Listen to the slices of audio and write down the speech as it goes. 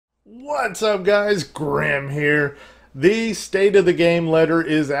What's up, guys? Grim here. The State of the Game letter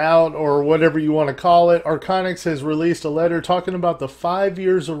is out, or whatever you want to call it. Arconyx has released a letter talking about the 5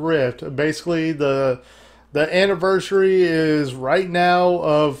 years of Rift. Basically, the anniversary is right now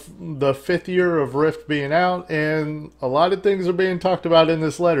of the 5th year of Rift being out, and a lot of things are being talked about in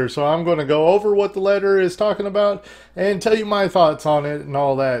this letter. So I'm going to go over what the letter is talking about and tell you my thoughts on it and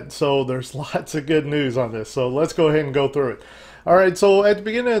all that. So there's lots of good news on this. So let's go ahead and go through it. All right, so at the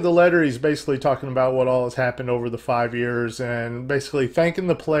beginning of the letter, he's basically talking about what all has happened over the 5 years and basically thanking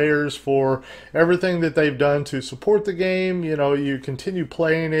the players for everything that they've done to support the game. You know, you continue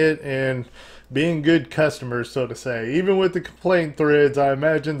playing it and being good customers, so to say. Even with the complaint threads, I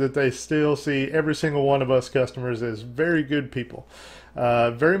imagine that they still see every single one of us customers as very good people.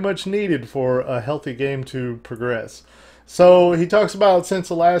 Very much needed for a healthy game to progress. So he talks about since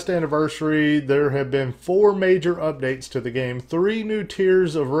the last anniversary, there have been 4 major updates to the game, 3 new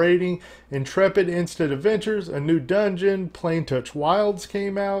tiers of rating, Intrepid Instant Adventures, a new dungeon, Plain Touch Wilds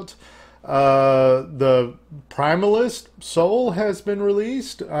came out, the Primalist Soul has been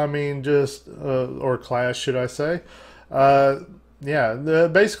released. I mean, or class, should I say. Yeah,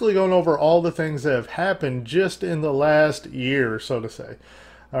 basically going over all the things that have happened just in the last year, so to say.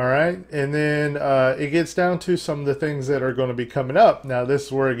 All right, and then it gets down to some of the things that are going to be coming up. Now, this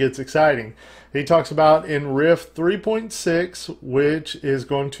is where it gets exciting. He talks about in Rift 3.6, which is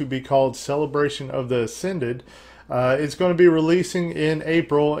going to be called Celebration of the Ascended. It's going to be releasing in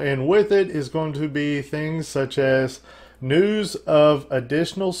April, and with it is going to be things such as news of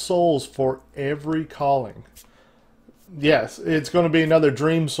additional souls for every calling. Yes, it's going to be another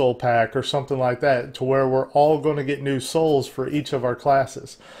Dream Soul pack or something like that, to where we're all going to get new souls for each of our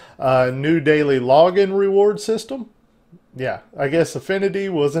classes. New daily login reward system. Yeah, I guess Affinity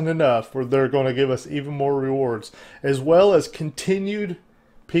wasn't enough, where they're going to give us even more rewards, as well as continued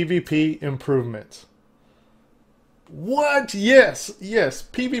PvP improvements. What? Yes, yes.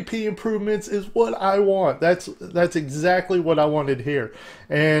 PvP improvements is what I want. That's exactly what I wanted here.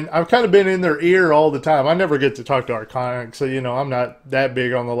 And I've kind of been in their ear all the time. I never get to talk to Arconic, so you know I'm not that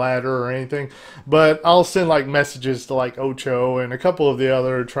big on the ladder or anything. But I'll send like messages to like Ocho and a couple of the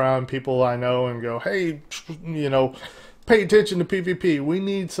other Tron people I know and go, hey, you know, pay attention to PvP. We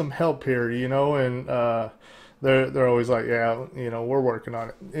need some help here, you know, and they're always like, yeah, you know, we're working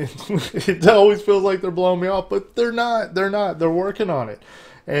on it. It always feels like they're blowing me off, but they're not. They're not. They're working on it.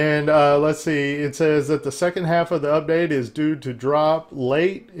 And let's see. It says that the second half of the update is due to drop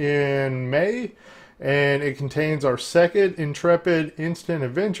late in May, and it contains our second Intrepid Instant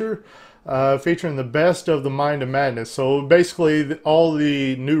Adventure, featuring the best of the Mind of Madness. So basically, all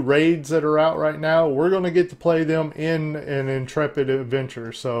the new raids that are out right now, we're going to get to play them in an Intrepid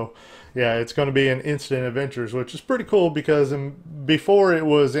Adventure. So yeah, it's going to be in Instant Adventures, which is pretty cool because before it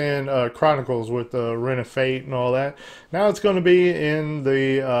was in Chronicles with the Rune of Fate and all that. Now it's going to be in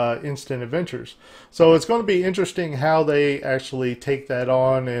the Instant Adventures. So it's going to be interesting how they actually take that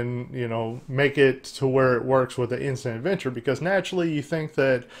on and, you know, make it to where it works with the Instant Adventure, because naturally you think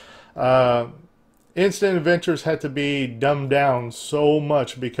that Instant Adventures had to be dumbed down so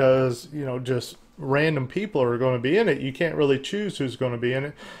much because, you know, just random people are going to be in it. You can't really choose who's going to be in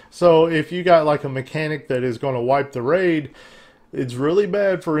it. So if you got like a mechanic that is going to wipe the raid, it's really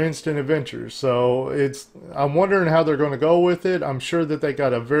bad for Instant Adventures. So I'm wondering how they're going to go with it. I'm sure that they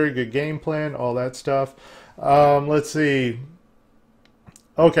got a very good game plan, all that stuff. Let's see.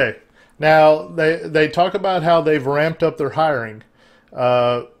 Okay, now they talk about how they've ramped up their hiring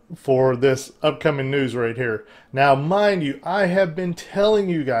for this upcoming news right here. Now, mind you, I have been telling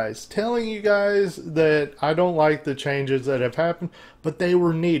you guys that I don't like the changes that have happened, but they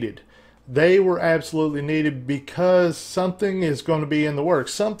were needed. They were absolutely needed because something is going to be in the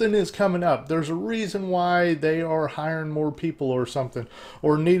works. Something is coming up. There's a reason why they are hiring more people or something,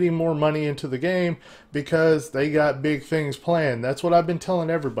 or needing more money into the game, because they got big things planned. That's what I've been telling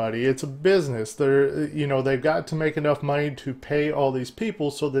everybody. It's a business. They've got to make enough money to pay all these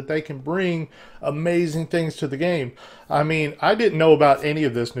people so that they can bring amazing things to the game. I mean, I didn't know about any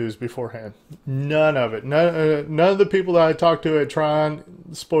of this news beforehand. None of it. None of the people that I talked to at Tron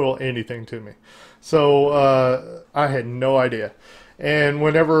spoil anything to me. So I had no idea. And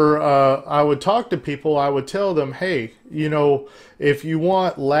whenever I would talk to people, I would tell them, hey, you know, if you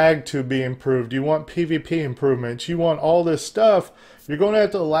want lag to be improved, you want PvP improvements, you want all this stuff, you're going to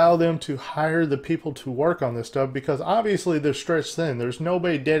have to allow them to hire the people to work on this stuff, because obviously they're stretched thin. There's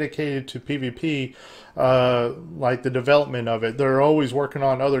nobody dedicated to PvP, like the development of it. They're always working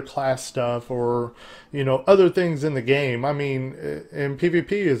on other class stuff, or other things in the game. I mean, and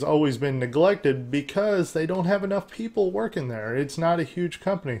PvP has always been neglected because they don't have enough people working there. It's not a huge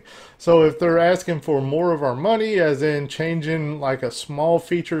company. So if they're asking for more of our money, as in changing like a small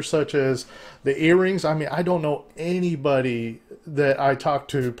feature such as the earrings, I mean, I don't know anybody that I talked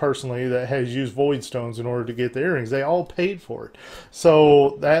to personally that has used void stones in order to get the earrings. They all paid for it.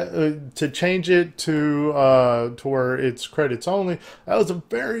 So that to change it to where it's credits only, that was a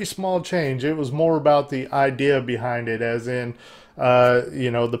very small change. It was more about the idea behind it, as in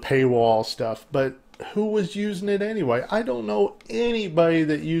the paywall stuff. But who was using it anyway? I don't know anybody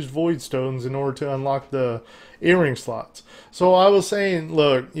that used void stones in order to unlock the earring slots. So I was saying,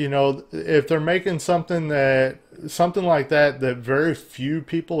 look, if they're making something like that very few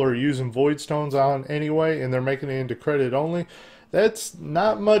people are using void stones on anyway, and they're making it into credit only, that's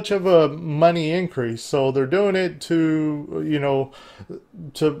not much of a money increase. So they're doing it to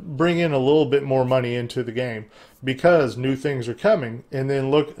to bring in a little bit more money into the game, because new things are coming. And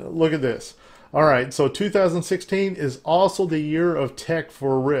then look at this. All right, so 2016 is also the year of tech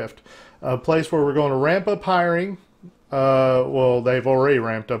for Rift, a place where we're going to ramp up hiring. Well, they've already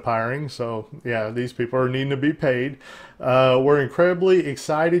ramped up hiring, so yeah, these people are needing to be paid. We're incredibly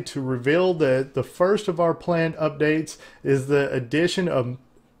excited to reveal that the first of our planned updates is the addition of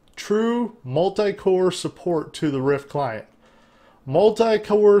true multi-core support to the Rift client.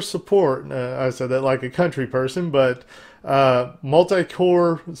 Multi-core support, I said that like a country person, but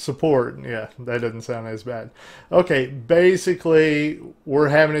multi-core support, yeah, that doesn't sound as bad. Okay, basically we're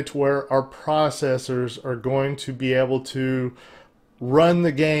having it to where our processors are going to be able to run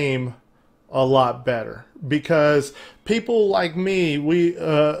the game a lot better, because people like me,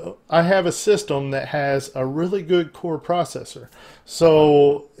 I have a system that has a really good core processor,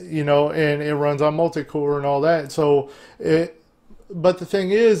 so and it runs on multi-core and all that. So but the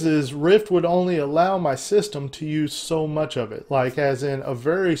thing is Rift would only allow my system to use so much of it, like as in a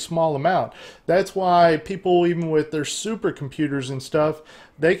very small amount. That's why people, even with their supercomputers and stuff,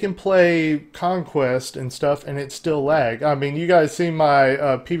 they can play Conquest and stuff and it still lag. I mean, you guys see my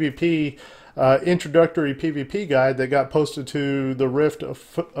PvP introductory PvP guide that got posted to the Rift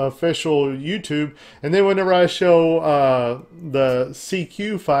official YouTube, and then whenever I show the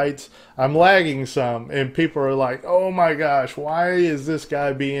CQ fights, I'm lagging some, and people are like, oh my gosh, why is this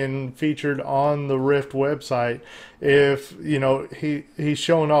guy being featured on the Rift website if he's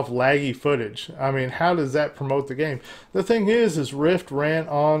showing off laggy footage? I mean, how does that promote the game? The thing is Rift ran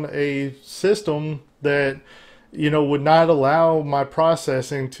on a system that would not allow my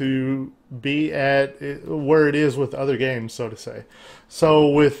processing to be at where it is with other games, so to say. So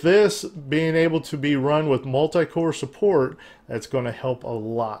with this being able to be run with multi-core support, that's going to help a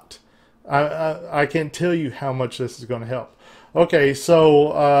lot. I can't tell you how much this is going to help. Okay,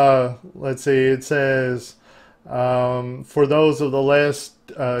 so let's see. It says for those of the less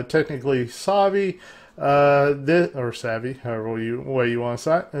technically savvy, or savvy, however way you want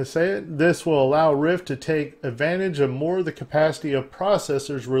to say it, this will allow Rift to take advantage of more of the capacity of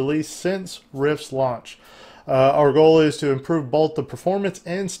processors released since Rift's launch. Our goal is to improve both the performance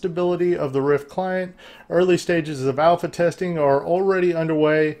and stability of the Rift client. Early stages of alpha testing are already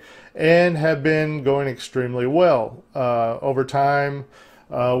underway and have been going extremely well. Over time,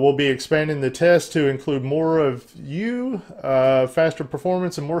 we'll be expanding the test to include more of faster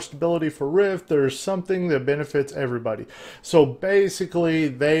performance and more stability for Rift. There's something that benefits everybody. So basically,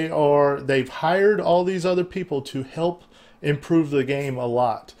 they've hired all these other people to help improve the game a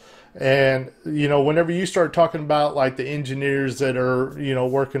lot. And whenever you start talking about like the engineers that are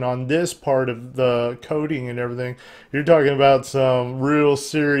working on this part of the coding and everything, you're talking about some real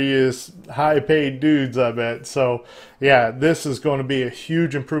serious high paid dudes, I bet. So yeah, this is going to be a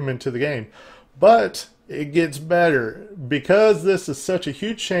huge improvement to the game. But it gets better. Because this is such a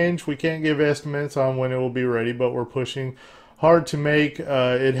huge change, we can't give estimates on when it will be ready, but we're pushing hard to make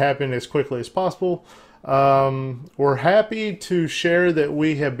it happen as quickly as possible. We're happy to share that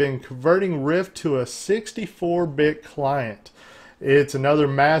we have been converting Rift to a 64-bit client. It's another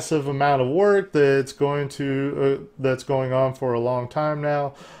massive amount of work that's going on for a long time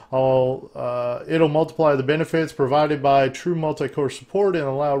now. It'll multiply the benefits provided by true multi-core support and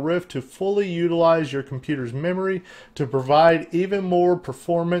allow Rift to fully utilize your computer's memory to provide even more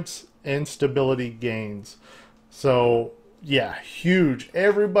performance and stability gains. So yeah, huge.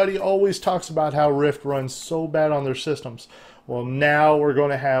 Everybody always talks about how Rift runs so bad on their systems. Well, now we're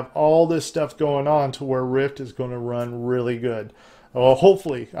going to have all this stuff going on to where Rift is going to run really good. Well,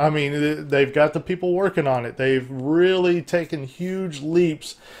 hopefully. I mean, they've got the people working on it. They've really taken huge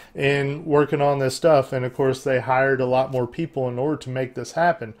leaps in working on this stuff. And of course, they hired a lot more people in order to make this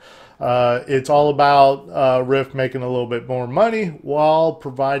happen. It's all about Rift making a little bit more money while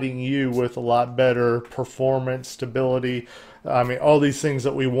providing you with a lot better performance, stability. I mean, all these things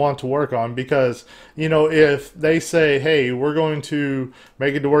that we want to work on, because, you know, if they say, hey, we're going to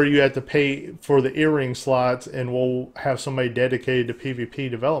make it to where you have to pay for the earring slots and we'll have somebody dedicated to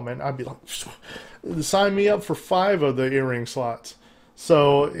PvP development, I'd be like, sign me up for 5 of the earring slots.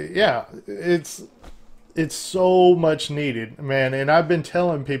 So, yeah, it's so much needed, man, and I've been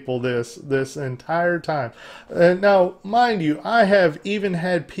telling people this entire time. Now, mind you, I have even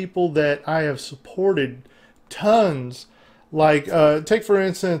had people that I have supported tons. Like, take for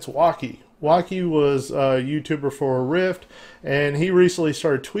instance, Waki. Waki was a YouTuber for Rift, and he recently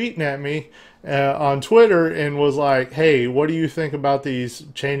started tweeting at me on Twitter and was like, hey, what do you think about these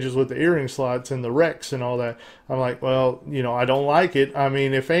changes with the earring slots and the Rex and all that? I'm like, well, you know, I don't like it. I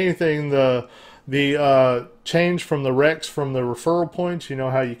mean, if anything, the change from the Rex from the referral points, you know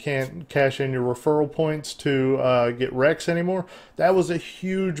how you can't cash in your referral points to get Rex anymore, that was a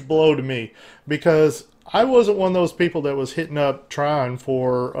huge blow to me, because I wasn't one of those people that was hitting up trying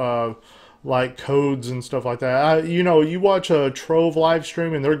for like codes and stuff like that. You know, you watch a Trove live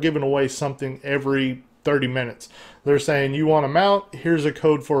stream and they're giving away something every 30 minutes. They're saying, you want a mount? Here's a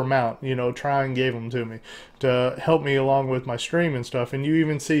code for a mount. You know, try and gave them to me to help me along with my stream and stuff. And you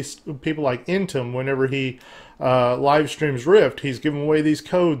even see people like Intim, whenever he live streams Rift, he's giving away these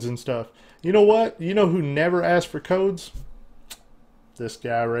codes and stuff. You know what? You know who never asked for codes? This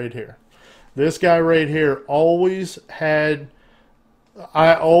guy right here. This guy right here always had,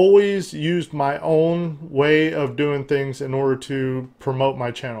 I always used my own way of doing things in order to promote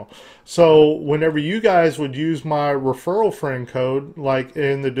my channel. So whenever you guys would use my referral friend code, like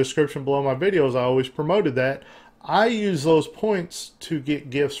in the description below my videos, I always promoted that. I use those points to get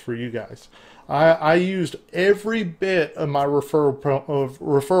gifts for you guys. I used every bit of my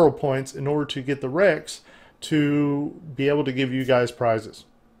referral points in order to get the Rex to be able to give you guys prizes.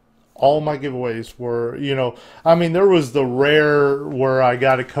 All my giveaways were, you know, I mean, there was the rare where I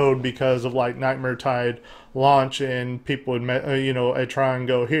got a code because of like Nightmare Tide launch and people would, you know, I'd try and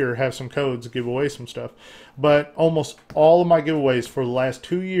go, here, have some codes, give away some stuff. But almost all of my giveaways for the last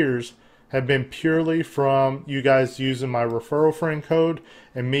 2 years have been purely from you guys using my referral friend code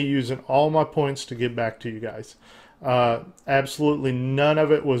and me using all my points to give back to you guys. Absolutely none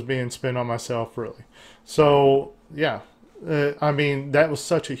of it was being spent on myself, really. So, yeah. I mean, that was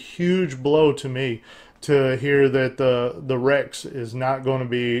such a huge blow to me to hear that the Rex is not going to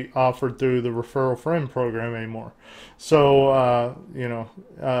be offered through the referral friend program anymore. So, you know,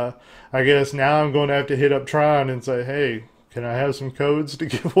 I guess now I'm going to have to hit up Tron and say, hey, can I have some codes to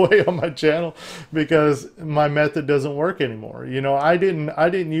give away on my channel? Because my method doesn't work anymore. You know, I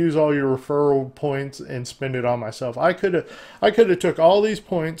didn't use all your referral points and spend it on myself. I could have took all these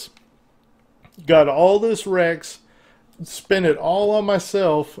points, got all this Rex, spend it all on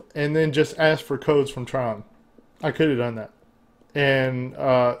myself, and then just ask for codes from Tron. I could have done that, and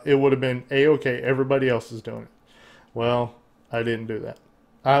it would have been a-okay. Everybody else is doing it. Well, I didn't do that.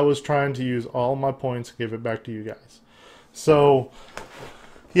 I was trying to use all my points and give it back to you guys. So,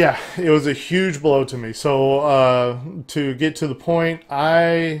 yeah, it was a huge blow to me. So, to get to the point,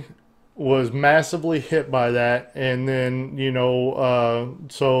 I was massively hit by that. And then, you know,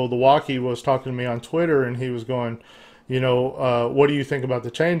 so the Walkie was talking to me on Twitter, and he was going, you know, what do you think about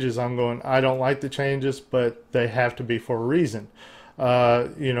the changes? I'm going, I don't like the changes, but they have to be for a reason.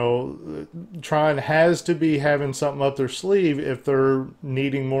 You know, Tron has to be having something up their sleeve if they're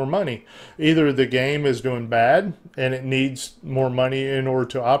needing more money. Either the game is doing bad and it needs more money in order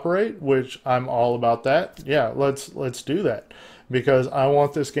to operate, which I'm all about that. Yeah, let's do that, because I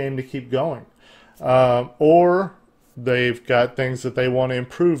want this game to keep going. Or they've got things that they want to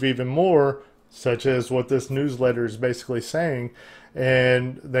improve even more, such as what this newsletter is basically saying,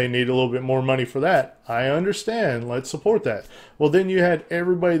 and they need a little bit more money for that. I understand. Let's support that. Well, then you had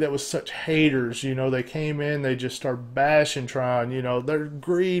everybody that was such haters. You know, they came in, they just start bashing Tron. You know, they're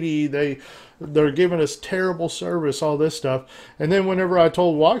greedy. They're giving us terrible service, all this stuff. And then whenever I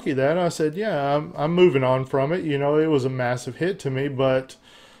told Walkie that, I said, yeah, I'm moving on from it. You know, it was a massive hit to me, but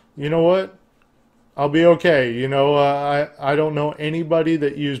you know what? I'll be okay. You know, I don't know anybody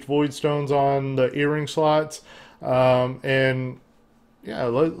that used void stones on the earring slots, and yeah,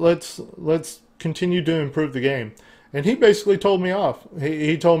 let's continue to improve the game. And he basically told me off.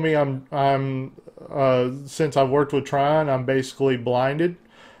 He told me I'm since I've worked with Tron, I'm basically blinded.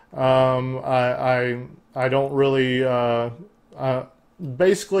 I don't really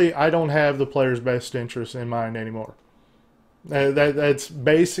basically, I don't have the player's best interest in mind anymore. That's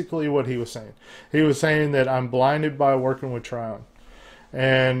basically what he was saying. He was saying that I'm blinded by working with Tryon.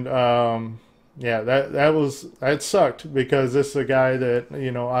 And yeah, that sucked, because this is a guy that,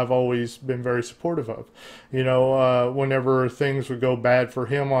 you know, I've always been very supportive of. You know, whenever things would go bad for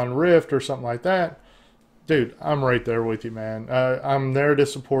him on Rift or something like that, dude, I'm right there with you, man. I'm there to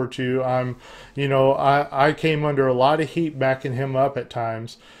support you. You know, I came under a lot of heat backing him up at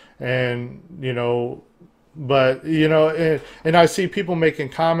times, and you know. But you know, and I see people making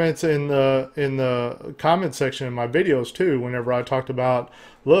comments in the comment section in my videos too. Whenever I talked about,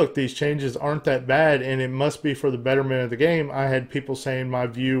 look, these changes aren't that bad, and it must be for the betterment of the game, I had people saying my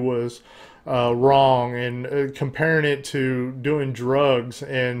view was wrong, and comparing it to doing drugs.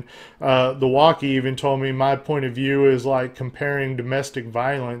 And the walkie even told me my point of view is like comparing domestic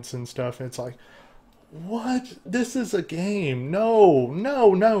violence and stuff. And it's like, what? This is a game. No,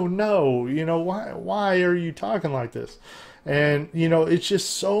 no, no, no. You know, why are you talking like this? And, you know, it's just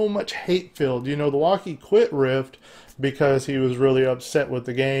so much hate filled. You know, the walkie quit Rift because he was really upset with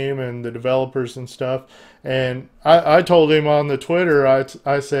the game and the developers and stuff. And I told him on the Twitter,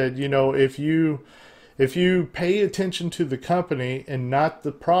 I said, you know, if you pay attention to the company and not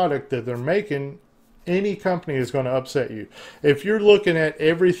the product that they're making, any company is going to upset you. If you're looking at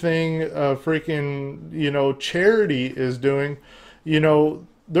everything freaking, you know, charity is doing, you know,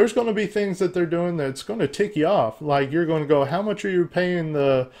 there's going to be things that they're doing that's going to tick you off. Like, you're going to go, how much are you paying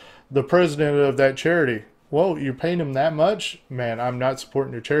the president of that charity? Whoa, you're paying him that much? Man, I'm not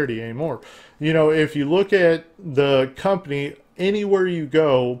supporting your charity anymore. You know, if you look at the company, anywhere you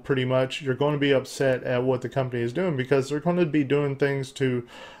go, pretty much, you're going to be upset at what the company is doing, because they're going to be doing things to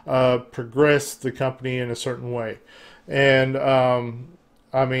progress the company in a certain way. And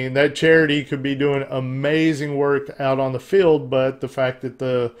I mean, that charity could be doing amazing work out on the field, but the fact that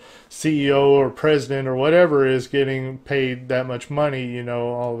the CEO or president or whatever is getting paid that much money, you know,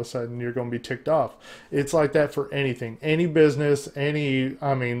 all of a sudden you're going to be ticked off. It's like that for anything, any business, any,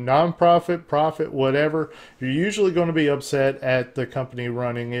 I mean, nonprofit, profit, whatever. You're usually going to be upset at the company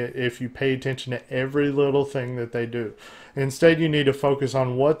running it if you pay attention to every little thing that they do. Instead, you need to focus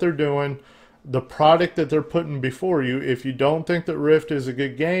on what they're doing, the product that they're putting before you. If you don't think that Rift is a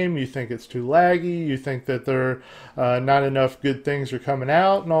good game, you think it's too laggy, you think that there not enough good things are coming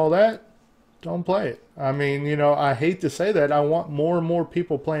out and all that, don't play it. I mean, you know, I hate to say that. I want more and more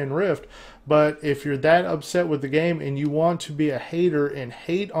people playing Rift, but if you're that upset with the game and you want to be a hater and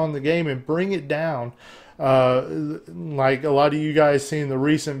hate on the game and bring it down, like a lot of you guys seen the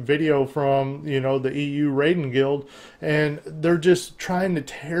recent video from, you know, the EU Raiding Guild, and they're just trying to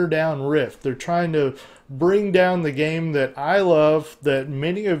tear down Rift. They're trying to bring down the game that I love, that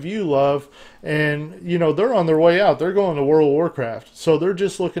many of you love, and, you know, they're on their way out. They're going to World of Warcraft, so they're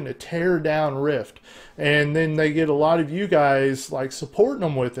just looking to tear down Rift. And then they get a lot of you guys like supporting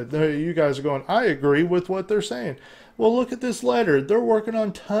them with it. You guys are going, I agree with what they're saying. Well, look at this letter. They're working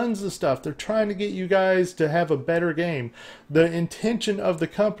on tons of stuff. They're trying to get you guys to have a better game. The intention of the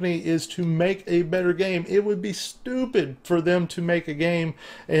company is to make a better game. It would be stupid for them to make a game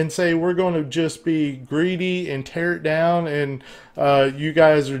and say, we're going to just be greedy and tear it down, and you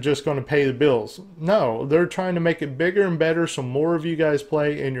guys are just going to pay the bills. No, they're trying to make it bigger and better so more of you guys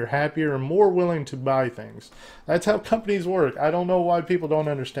play and you're happier and more willing to buy things. That's how companies work. I don't know why people don't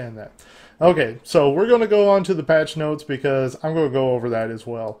understand that. Okay, so we're going to go on to the patch notes, because I'm going to go over that as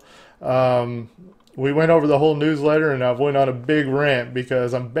well. We went over the whole newsletter, and I've went on a big rant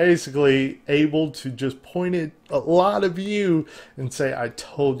because I'm basically able to just point at a lot of you and say, I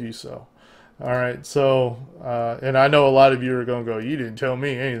told you so. All right, so, and I know a lot of you are going to go, you didn't tell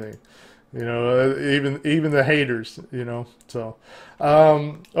me anything. You know, even the haters, you know. So,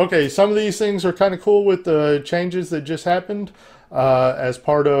 okay, some of these things are kind of cool with the changes that just happened. As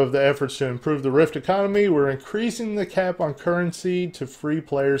part of the efforts to improve the Rift economy, we're increasing the cap on currency to free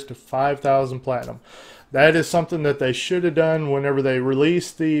players to 5,000 platinum. That is something that they should have done whenever they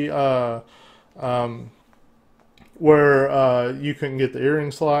released the where you couldn't get the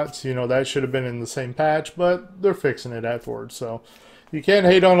earring slots. You know, that should have been in the same patch, but they're fixing it afterwards. So you can't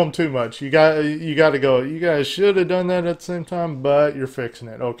hate on them too much. You got to go, you guys should have done that at the same time, but you're fixing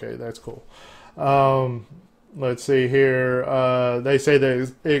it. Okay, that's cool. Let's see here. They say that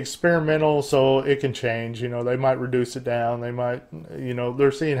it's experimental, so it can change. You know, they might reduce it down. They might, you know, they're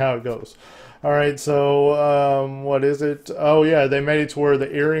seeing how it goes. All right, so what is it? Oh, yeah, they made it to where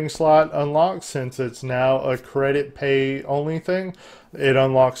the earring slot unlocks, since it's now a credit pay only thing. It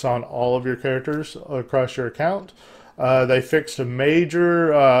unlocks on all of your characters across your account. They fixed a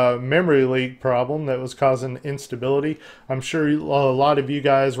major memory leak problem that was causing instability. I'm sure a lot of you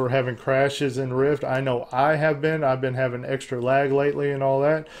guys were having crashes in Rift. I know I have been. I've been having extra lag lately and all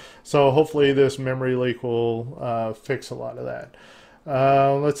that. So hopefully this memory leak will fix a lot of that.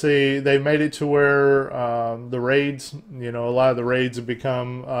 Let's see, they made it to where the raids, you know, a lot of the raids have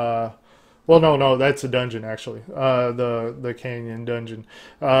become, well, no, that's a dungeon actually, the canyon dungeon.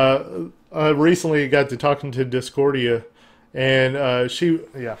 I recently got to talking to Discordia, and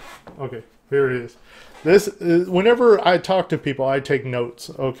yeah, okay, here it is. This is, whenever I talk to people, I take notes.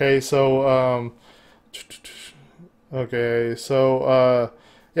 Okay, so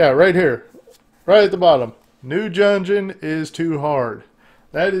yeah, right here, right at the bottom. New dungeon is too hard.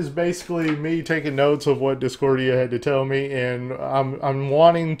 That is basically me taking notes of what Discordia had to tell me, and I'm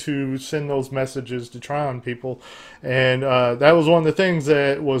wanting to send those messages to try on people. And that was one of the things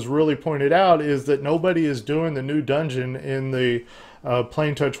that was really pointed out, is that nobody is doing the new dungeon in the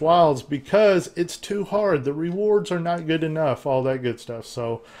Plain Touch Wilds because it's too hard. The rewards are not good enough, all that good stuff.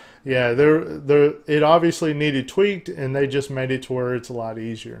 So yeah, it obviously needed tweaked, and they just made it to where it's a lot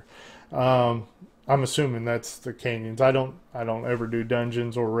easier. I'm assuming that's the canyons. I don't ever do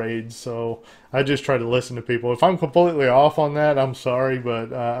dungeons or raids, so I just try to listen to people. If I'm completely off on that, I'm sorry,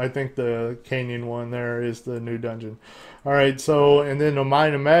 but I think the canyon one there is the new dungeon. All right, so, and then the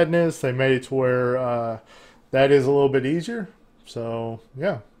Mine of Madness, they made it to where that is a little bit easier. So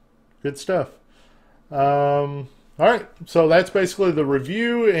yeah, good stuff. All right, so that's basically the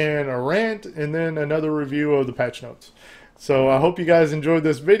review and a rant, and then another review of the patch notes. So I hope you guys enjoyed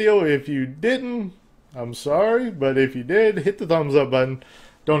this video. If you didn't, I'm sorry, but if you did, hit the thumbs up button.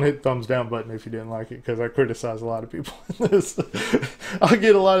 Don't hit the thumbs down button if you didn't like it, because I criticize a lot of people in this. I'll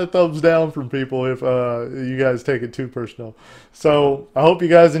get a lot of thumbs down from people if you guys take it too personal. So I hope you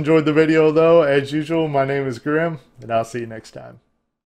guys enjoyed the video, though. As usual, my name is Grim, and I'll see you next time.